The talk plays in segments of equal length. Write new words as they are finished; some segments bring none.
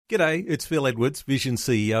G'day, it's Phil Edwards, Vision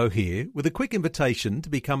CEO here, with a quick invitation to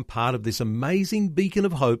become part of this amazing beacon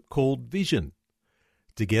of hope called Vision.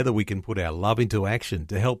 Together we can put our love into action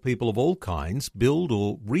to help people of all kinds build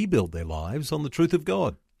or rebuild their lives on the truth of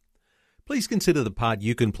God. Please consider the part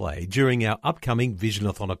you can play during our upcoming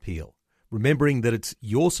Visionathon appeal, remembering that it's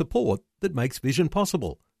your support that makes Vision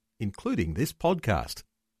possible, including this podcast.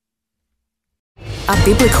 A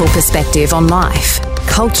biblical perspective on life,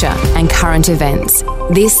 culture and current events.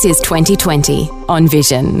 This is 2020 on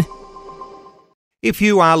Vision. If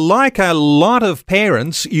you are like a lot of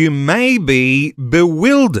parents, you may be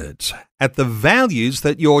bewildered at the values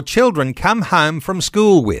that your children come home from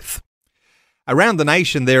school with. Around the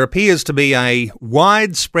nation, there appears to be a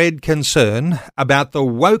widespread concern about the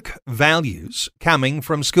woke values coming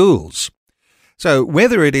from schools. So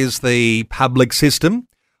whether it is the public system,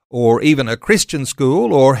 or even a Christian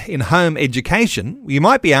school or in home education, you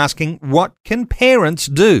might be asking, what can parents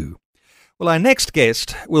do? Well, our next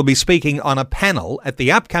guest will be speaking on a panel at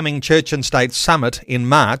the upcoming Church and State Summit in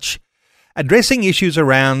March, addressing issues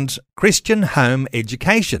around Christian home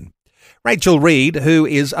education. Rachel Reid, who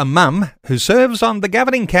is a mum who serves on the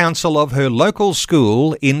governing council of her local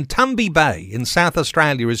school in Tumby Bay in South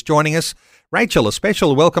Australia, is joining us. Rachel, a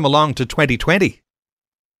special welcome along to 2020.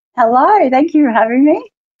 Hello, thank you for having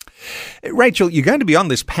me. Rachel, you're going to be on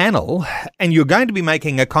this panel and you're going to be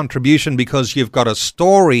making a contribution because you've got a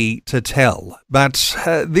story to tell. But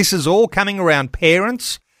this is all coming around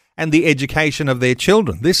parents and the education of their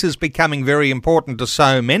children. This is becoming very important to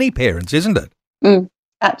so many parents, isn't it?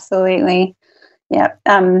 Absolutely. Yeah.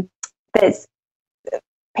 There's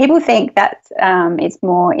people think that it's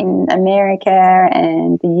more in America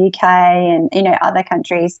and the UK and, other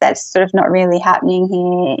countries. That's sort of not really happening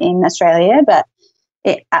here in Australia, but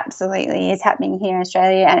it absolutely is happening here in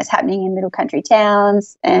Australia, and it's happening in little country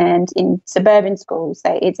towns and in suburban schools.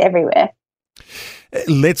 So it's everywhere.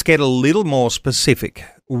 Let's get a little more specific.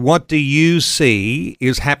 What do you see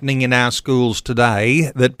is happening in our schools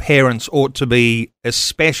today that parents ought to be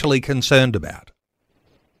especially concerned about?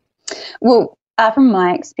 Well, from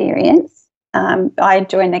my experience, I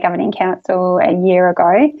joined the Governing Council a year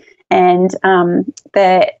ago, and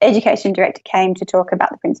the education director came to talk about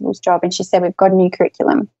the principal's job, and she said, we've got a new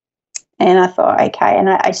curriculum. And I thought, okay, and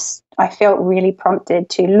I felt really prompted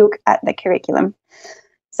to look at the curriculum.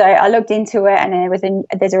 So I looked into it, and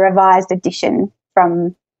there's a revised edition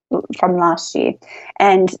from last year,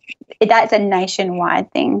 and that's a nationwide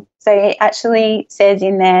thing. So it actually says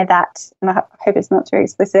in there that, and I hope it's not too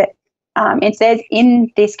explicit, it says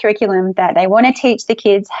in this curriculum that they want to teach the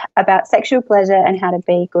kids about sexual pleasure and how to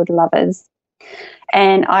be good lovers.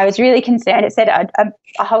 And I was really concerned. It said a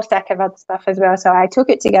whole stack of other stuff as well. So I took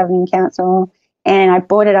it to Governing Council and I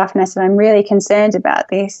brought it up and I said, I'm really concerned about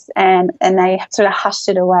this. And they sort of hushed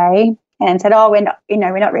it away and said, we're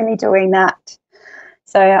not really doing that.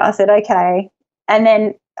 So I said, okay. And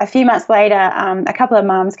then a few months later, a couple of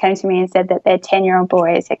mums came to me and said that their 10-year-old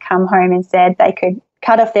boys had come home and said they could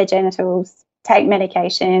cut off their genitals, take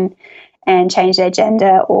medication and change their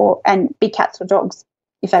gender and be cats or dogs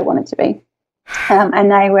if they wanted to be.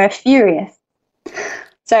 And they were furious.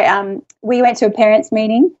 So we went to a parents'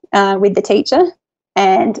 meeting with the teacher,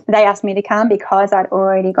 and they asked me to come because I'd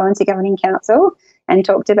already gone to Governing Council and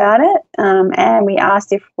talked about it. And we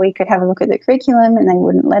asked if we could have a look at the curriculum, and they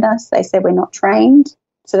wouldn't let us. They said we're not trained,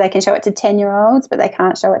 so they can show it to 10-year-olds, but they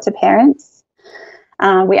can't show it to parents.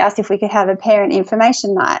 We asked if we could have a parent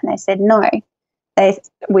information night, and they said no.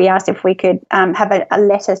 We asked if we could have a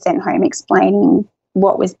letter sent home explaining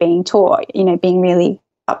what was being taught, being really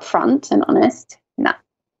upfront and honest. No,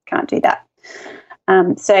 can't do that.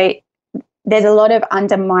 So there's a lot of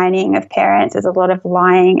undermining of parents. There's a lot of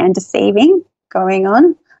lying and deceiving going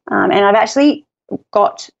on. And I've actually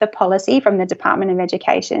got the policy from the Department of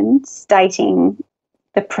Education stating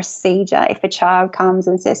the procedure if a child comes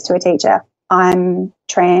and says to a teacher, I'm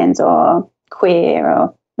trans or queer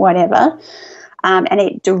or whatever, and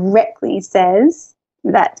it directly says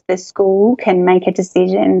that the school can make a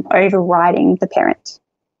decision overriding the parent.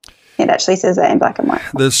 It actually says that in black and white.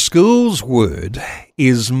 The school's word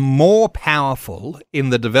is more powerful in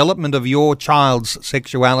the development of your child's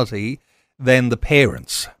sexuality than the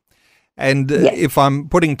parents. And Yes. if I'm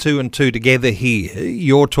putting two and two together here,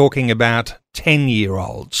 you're talking about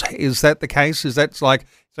 10-year-olds. Is that the case?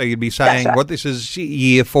 So you'd be saying, right. this is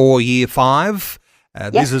year 4, year 5?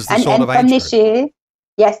 Yes. This is the and sort of from age this group. year,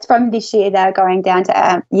 yes, from this year they're going down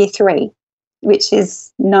to year 3, which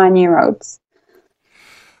is 9-year-olds.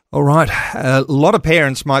 All right. A lot of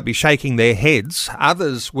parents might be shaking their heads.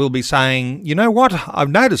 Others will be saying, you know what, I've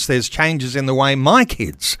noticed there's changes in the way my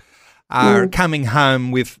kids are coming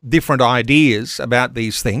home with different ideas about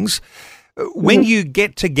these things. When you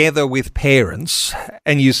get together with parents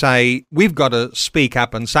and you say, we've got to speak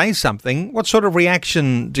up and say something, what sort of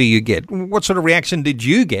reaction do you get? What sort of reaction did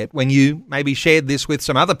you get when you maybe shared this with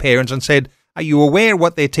some other parents and said, are you aware of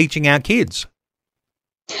what they're teaching our kids?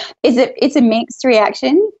 It's a mixed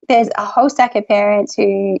reaction. There's a whole stack of parents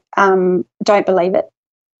who don't believe it.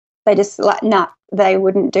 They just they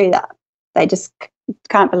wouldn't do that. They just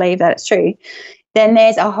can't believe that it's true. Then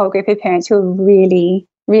there's a whole group of parents who are really,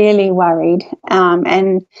 really worried,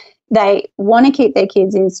 and they want to keep their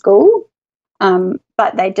kids in school,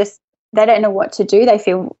 but they don't know what to do. They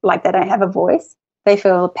feel like they don't have a voice. They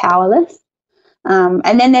feel powerless.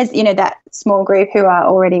 And then there's, that small group who are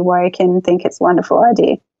already woke and think it's a wonderful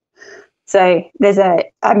idea. So there's a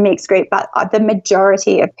mixed group, but the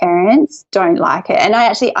majority of parents don't like it. And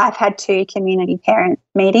I've had 2 community parent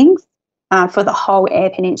meetings for the whole Eyre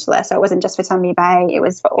Peninsula. So it wasn't just for Tumby Bay, it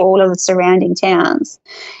was for all of the surrounding towns.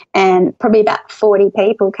 And probably about 40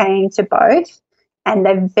 people came to both, and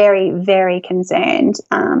they're very, very concerned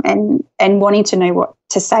and wanting to know what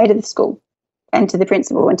to say to the school and to the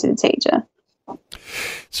principal and to the teacher.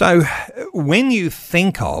 So when you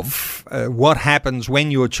think of what happens when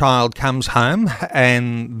your child comes home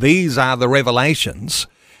and these are the revelations,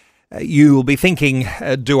 you'll be thinking,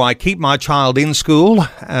 do I keep my child in school?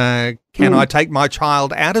 Can I take my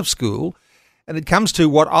child out of school? And it comes to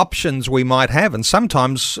what options we might have. And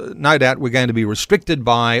sometimes, no doubt, we're going to be restricted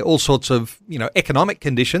by all sorts of, economic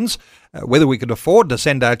conditions, whether we could afford to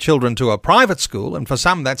send our children to a private school. And for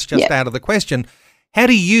some, that's just out of the question. How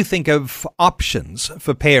do you think of options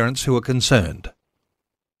for parents who are concerned?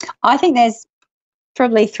 I think there's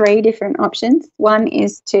probably 3 different options. One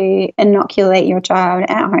is to inoculate your child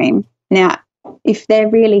at home. Now, if they're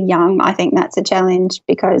really young, I think that's a challenge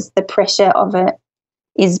because the pressure of it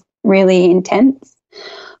is really intense.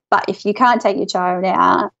 But if you can't take your child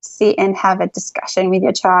out, sit and have a discussion with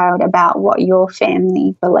your child about what your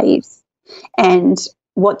family believes and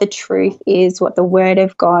what the truth is, what the Word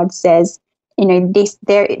of God says.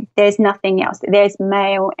 There's nothing else. There's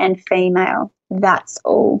male and female. That's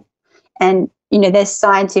all. And, there's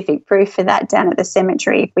scientific proof for that down at the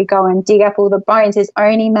cemetery. If we go and dig up all the bones, there's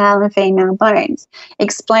only male and female bones.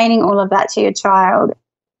 Explaining all of that to your child,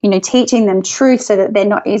 teaching them truth so that they're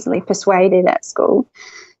not easily persuaded at school.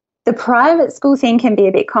 The private school thing can be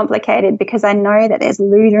a bit complicated because I know that there's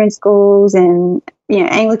Lutheran schools and,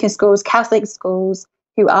 Anglican schools, Catholic schools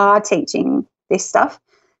who are teaching this stuff.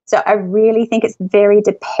 So I really think it's very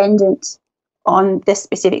dependent on the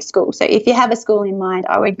specific school. So if you have a school in mind,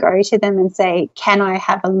 I would go to them and say, can I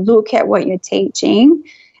have a look at what you're teaching,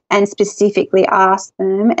 and specifically ask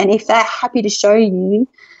them. And if they're happy to show you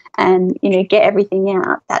and, get everything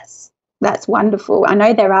out, that's wonderful. I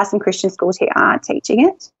know there are some Christian schools who aren't teaching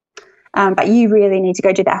it, but you really need to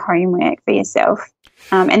go do that homework for yourself.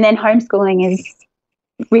 And then homeschooling is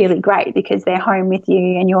really great because they're home with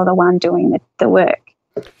you and you're the one doing the work.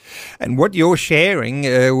 And what you're sharing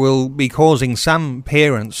will be causing some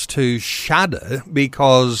parents to shudder,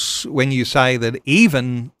 because when you say that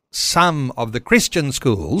even some of the Christian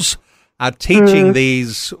schools are teaching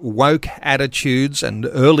these woke attitudes and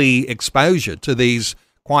early exposure to these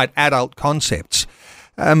quite adult concepts,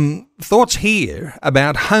 thoughts here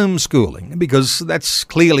about homeschooling, because that's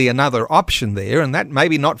clearly another option there, and that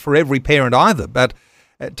maybe not for every parent either, but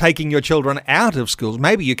taking your children out of schools.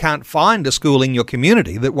 Maybe you can't find a school in your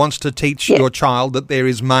community that wants to teach your child that there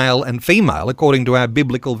is male and female according to our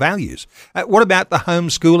biblical values. What about the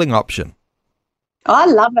homeschooling option? I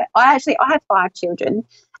love it. I have 5 children,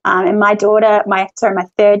 and my daughter, my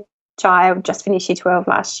 3rd child just finished year 12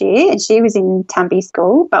 last year, and she was in Tumby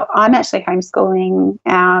School, but I'm actually homeschooling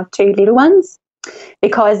our 2 little ones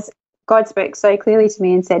because God spoke so clearly to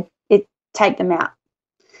me and said, take them out.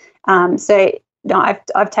 No,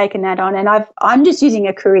 I've taken that on, and I'm just using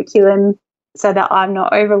a curriculum so that I'm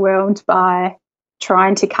not overwhelmed by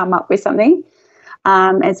trying to come up with something.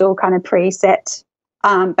 It's all kind of preset,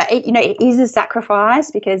 but it is a sacrifice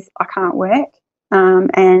because I can't work,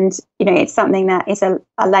 and it's something that is a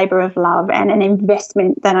labour of love and an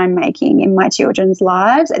investment that I'm making in my children's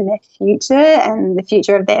lives and their future and the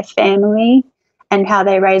future of their family and how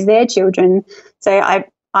they raise their children. So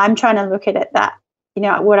I'm trying to look at it that.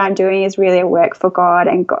 What I'm doing is really a work for God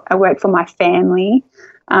and a work for my family,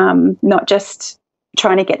 not just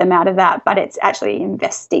trying to get them out of that, but it's actually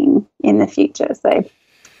investing in the future. So,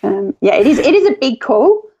 it is a big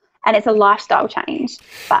call and it's a lifestyle change.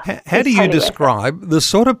 But how do you describe the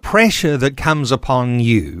sort of pressure that comes upon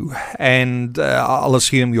you and I'll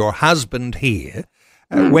assume your husband here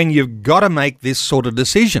when you've got to make this sort of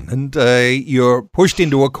decision and you're pushed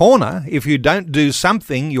into a corner. If you don't do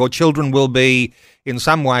something, your children will be in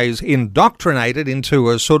some ways indoctrinated into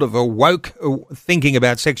a sort of a woke thinking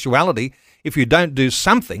about sexuality if you don't do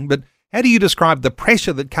something. But how do you describe the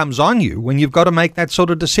pressure that comes on you when you've got to make that sort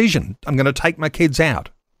of decision? I'm going to take my kids out.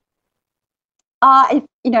 At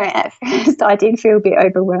first I did feel a bit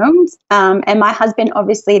overwhelmed. And my husband,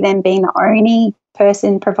 obviously, then being the only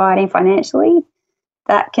person providing financially,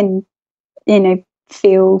 that can,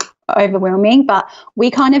 feel overwhelming. But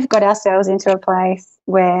we kind of got ourselves into a place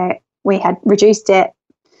where we had reduced debt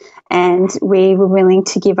and we were willing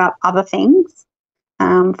to give up other things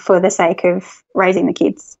for the sake of raising the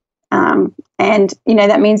kids.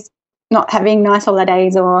 That means not having nice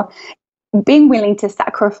holidays or being willing to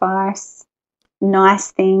sacrifice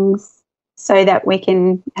nice things so that we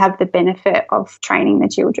can have the benefit of training the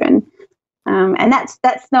children. And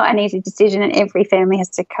that's not an easy decision, and every family has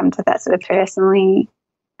to come to that sort of personally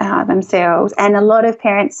themselves. And a lot of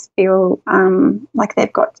parents feel like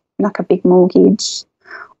they've got like a big mortgage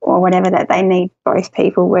or whatever, that they need both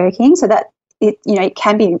people working. So that it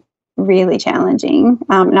can be really challenging.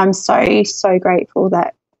 And I'm so grateful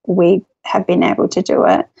that we have been able to do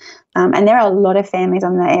it. And there are a lot of families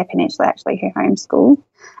on the Eyre Peninsula actually who homeschool.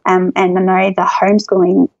 And I know the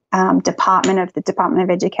homeschooling department of the Department of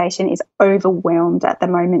Education is overwhelmed at the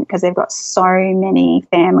moment because they've got so many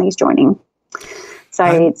families joining. So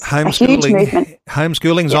it's a huge movement.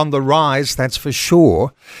 Homeschooling's on the rise, that's for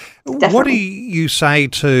sure. Definitely. What do you say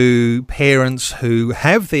to parents who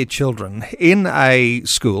have their children in a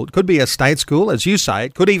school? It could be a state school, as you say.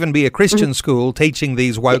 It could even be a Christian school teaching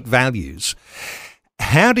these woke values.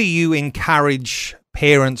 How do you encourage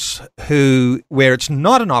parents where it's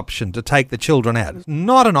not an option to take the children out, it's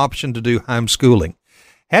not an option to do homeschooling?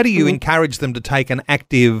 How do you encourage them to take an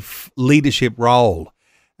active leadership role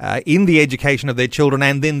in the education of their children,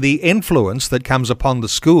 and then the influence that comes upon the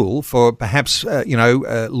school for perhaps,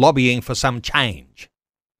 lobbying for some change?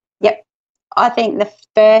 Yep. I think the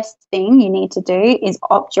first thing you need to do is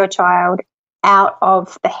opt your child out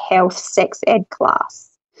of the health sex ed class.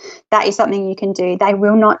 That is something you can do. They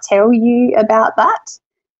will not tell you about that,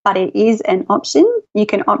 but it is an option. You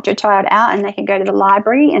can opt your child out and they can go to the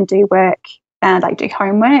library and do work, do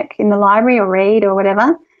homework in the library or read or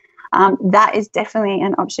whatever. That is definitely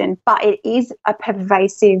an option, but it is a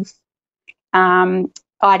pervasive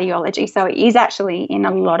ideology. So it is actually in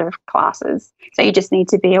a lot of classes. So you just need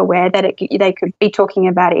to be aware that they could be talking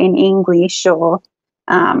about it in English or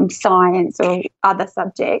science or other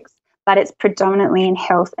subjects, but it's predominantly in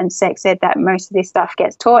health and sex ed that most of this stuff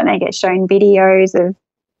gets taught, and they get shown videos of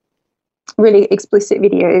really explicit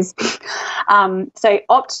videos. So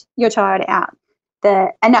opt your child out.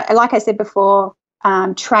 And like I said before,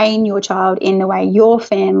 train your child in the way your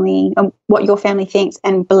family and what your family thinks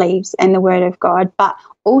and believes and the Word of God, but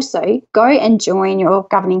also go and join your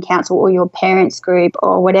governing council or your parents group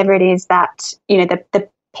or whatever it is that, the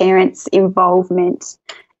parents' involvement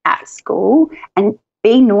at school, and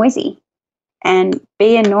be noisy and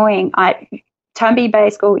be annoying. Tumby Bay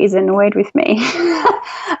School is annoyed with me.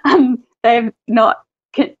 They've not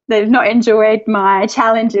enjoyed my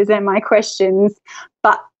challenges and my questions,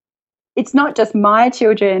 but it's not just my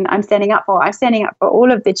children I'm standing up for. I'm standing up for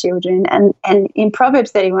all of the children. And in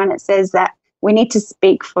Proverbs 31, it says that we need to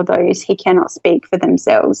speak for those who cannot speak for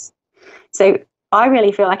themselves. So I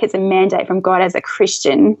really feel like it's a mandate from God as a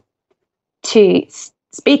Christian to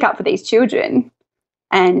speak up for these children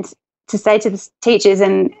and to say to the teachers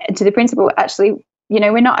and to the principal, actually,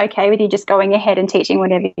 we're not okay with you just going ahead and teaching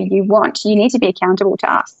whatever you want. You need to be accountable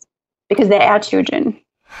to us because they're our children.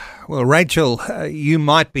 Well, Rachel, you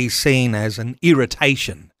might be seen as an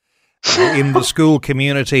irritation in the school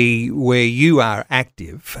community where you are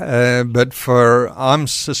active, but I'm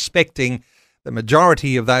suspecting the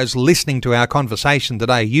majority of those listening to our conversation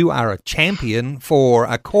today, you are a champion for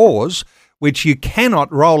a cause which you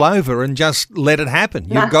cannot roll over and just let it happen.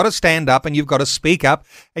 You've got to stand up and you've got to speak up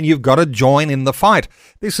and you've got to join in the fight.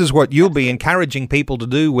 This is what you'll be encouraging people to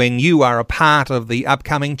do when you are a part of the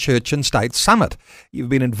upcoming Church and State Summit. You've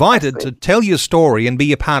been invited to tell your story and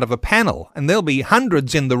be a part of a panel, and there'll be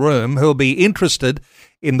hundreds in the room who'll be interested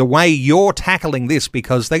in the way you're tackling this,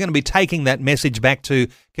 because they're going to be taking that message back to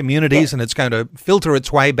communities and it's going to filter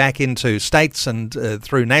its way back into states and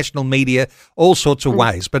through national media, all sorts of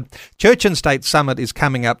ways. But Church and State Summit is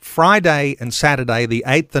coming up Friday and Saturday, the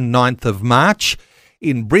 8th and 9th of March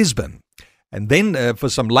in Brisbane. And then for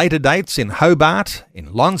some later dates in Hobart,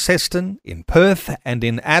 in Launceston, in Perth and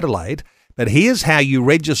in Adelaide. But here's how you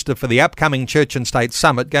register for the upcoming Church and State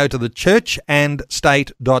Summit. Go to the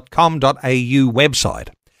churchandstate.com.au website,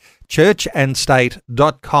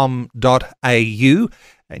 churchandstate.com.au,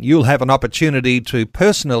 and you'll have an opportunity to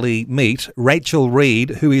personally meet Rachel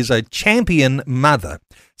Reid, who is a champion mother,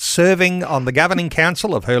 serving on the Governing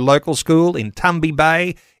Council of her local school in Tumby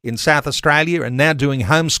Bay in South Australia and now doing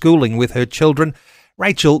homeschooling with her children.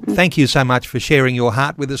 Rachel, thank you so much for sharing your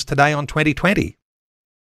heart with us today on 2020.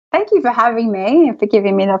 Thank you for having me and for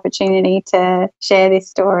giving me the opportunity to share this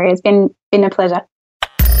story. It's been a pleasure.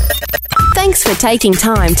 Thanks for taking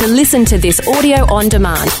time to listen to this audio on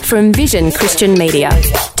demand from Vision Christian Media.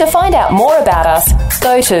 To find out more about us,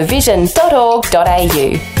 go to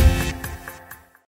vision.org.au.